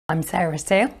I'm Sarah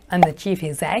Steele. I'm the Chief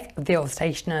Exec of the Old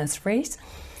Station Nurseries.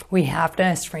 We have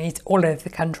nurseries all over the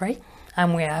country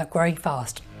and we are growing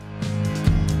fast.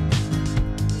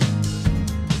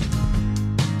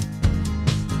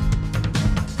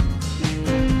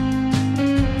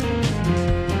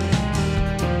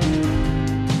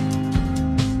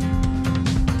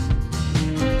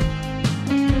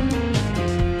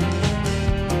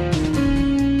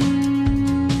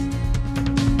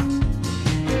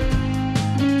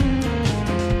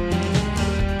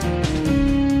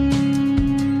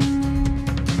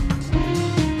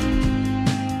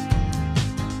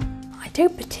 I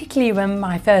don't particularly remember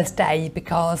my first day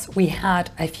because we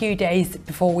had a few days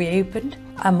before we opened.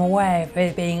 I'm aware of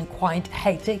it being quite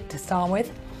hectic to start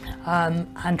with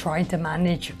and trying to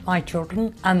manage my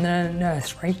children and the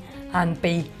nursery and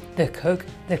be the cook,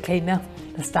 the cleaner,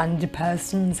 the standard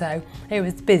person, so it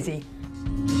was busy.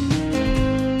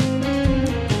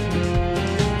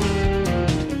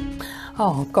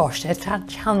 Oh gosh, the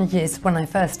challenges when I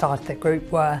first started the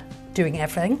group were doing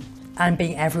everything and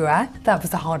being everywhere. That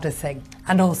was the hardest thing.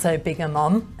 And also being a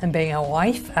mum and being a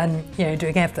wife and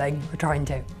doing everything we're trying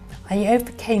to. I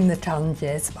overcame the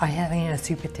challenges by having a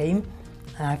super team,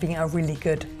 having a really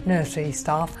good nursery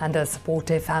staff and a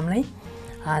supportive family.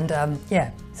 And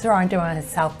surrounding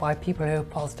myself by people who are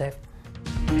positive.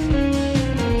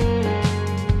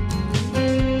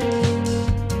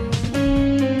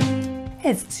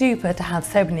 It's super to have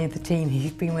so many of the team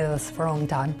who've been with us for a long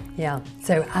time.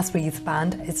 So as we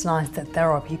expand, it's nice that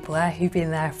there are people there who've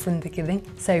been there from the beginning.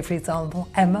 So for example,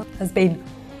 Emma has been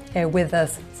with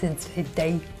us since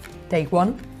day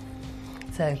one.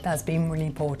 So that's been really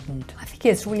important. I think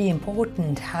it's really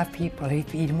important to have people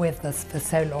who've been with us for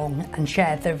so long and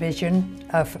share their vision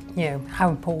of how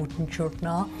important children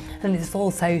are. And it's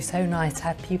also so nice to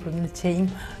have people in the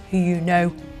team who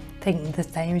think the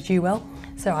same as you will.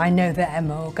 So I know that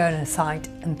Emma will go on a site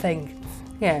and think,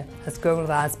 a school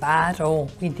that's bad, or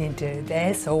we need to do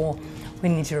this, or we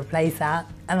need to replace that.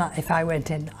 And if I went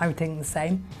in, I would think the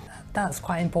same. That's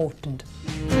quite important.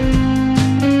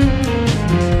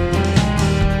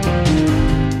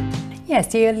 Yes,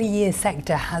 the early years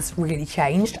sector has really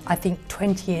changed. I think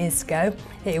 20 years ago,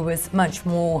 it was much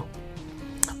more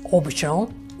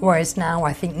optional, whereas now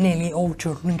I think nearly all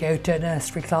children go to a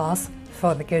nursery class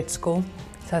before they go to school.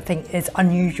 So I think it's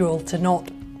unusual to not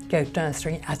go to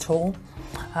nursery at all,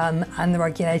 and the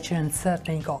regulation has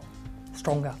certainly got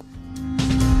stronger.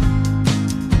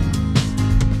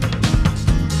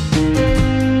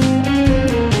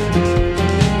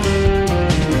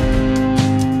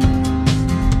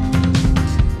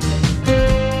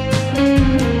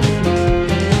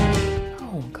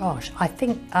 I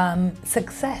think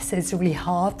success is really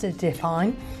hard to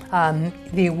define.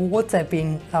 The awards have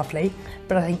been lovely,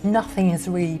 but I think nothing has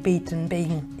really beaten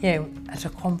being at a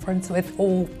conference with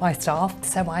all my staff.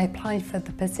 So I applied for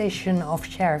the position of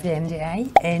chair of the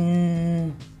MDA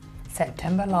in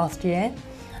September last year,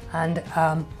 and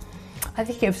I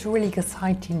think it was really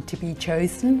exciting to be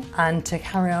chosen and to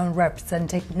carry on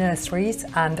representing nurseries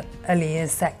and early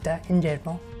years sector in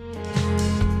general.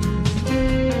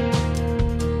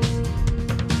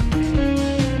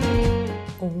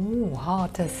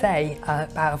 Hard to say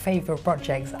about favourite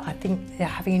projects. I think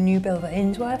having a new build at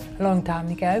Innsworth a long time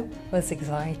ago was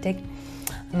exciting,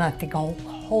 and I think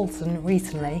Holson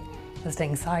recently was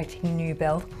an exciting new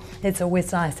build. It's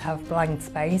always nice to have blank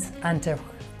space and to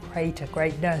create a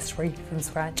great nursery from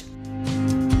scratch.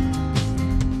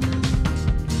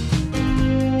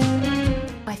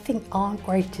 I think our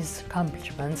greatest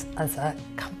accomplishments as a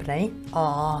company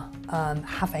are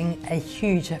having a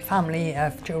huge family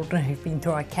of children who've been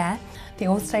through our care. The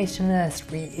Old Station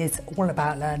Nursery is all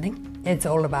about learning. It's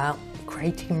all about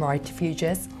creating brighter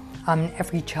futures.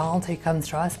 Every child who comes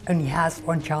to us only has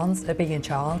one chance of being a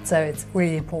child, so it's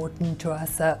really important to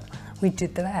us that we do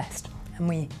the best and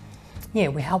we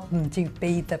help them to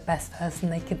be the best person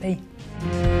they could be.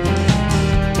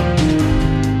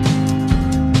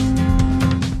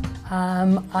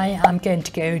 I am going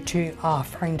to go to our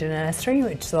Farringdon Nursery,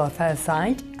 which is our first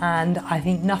site, and I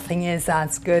think nothing is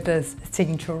as good as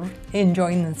seeing children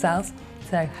enjoying themselves,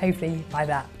 so hopefully by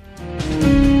that.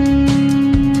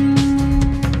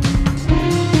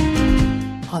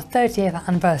 Our 30th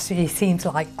anniversary seems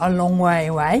like a long way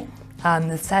away.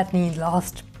 Certainly the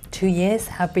last 2 years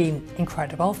have been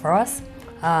incredible for us.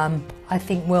 I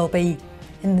think we'll be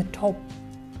in the top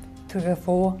 3 or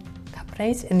 4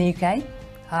 companies in the UK.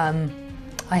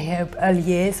 I hope early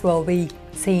years will be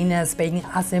seen as being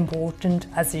as important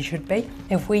as it should be.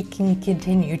 If we can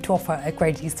continue to offer a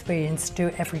great experience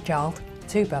to every child,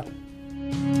 super.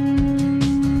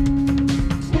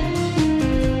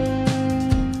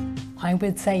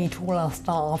 would say to all our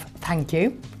staff, thank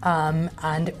you.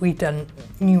 And we've done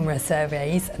numerous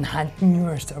surveys and had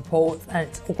numerous reports, and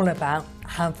it's all about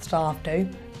how the staff do.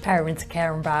 Parents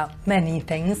care about many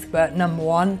things, but number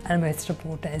one and most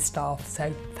important is staff.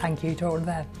 So thank you to all of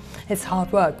them. It's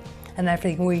hard work, and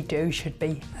everything we do should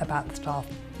be about the staff.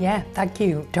 Yeah, thank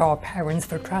you to our parents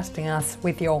for trusting us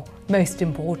with your most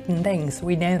important things.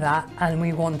 We know that, and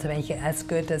we want to make it as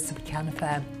good as we can for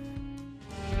them.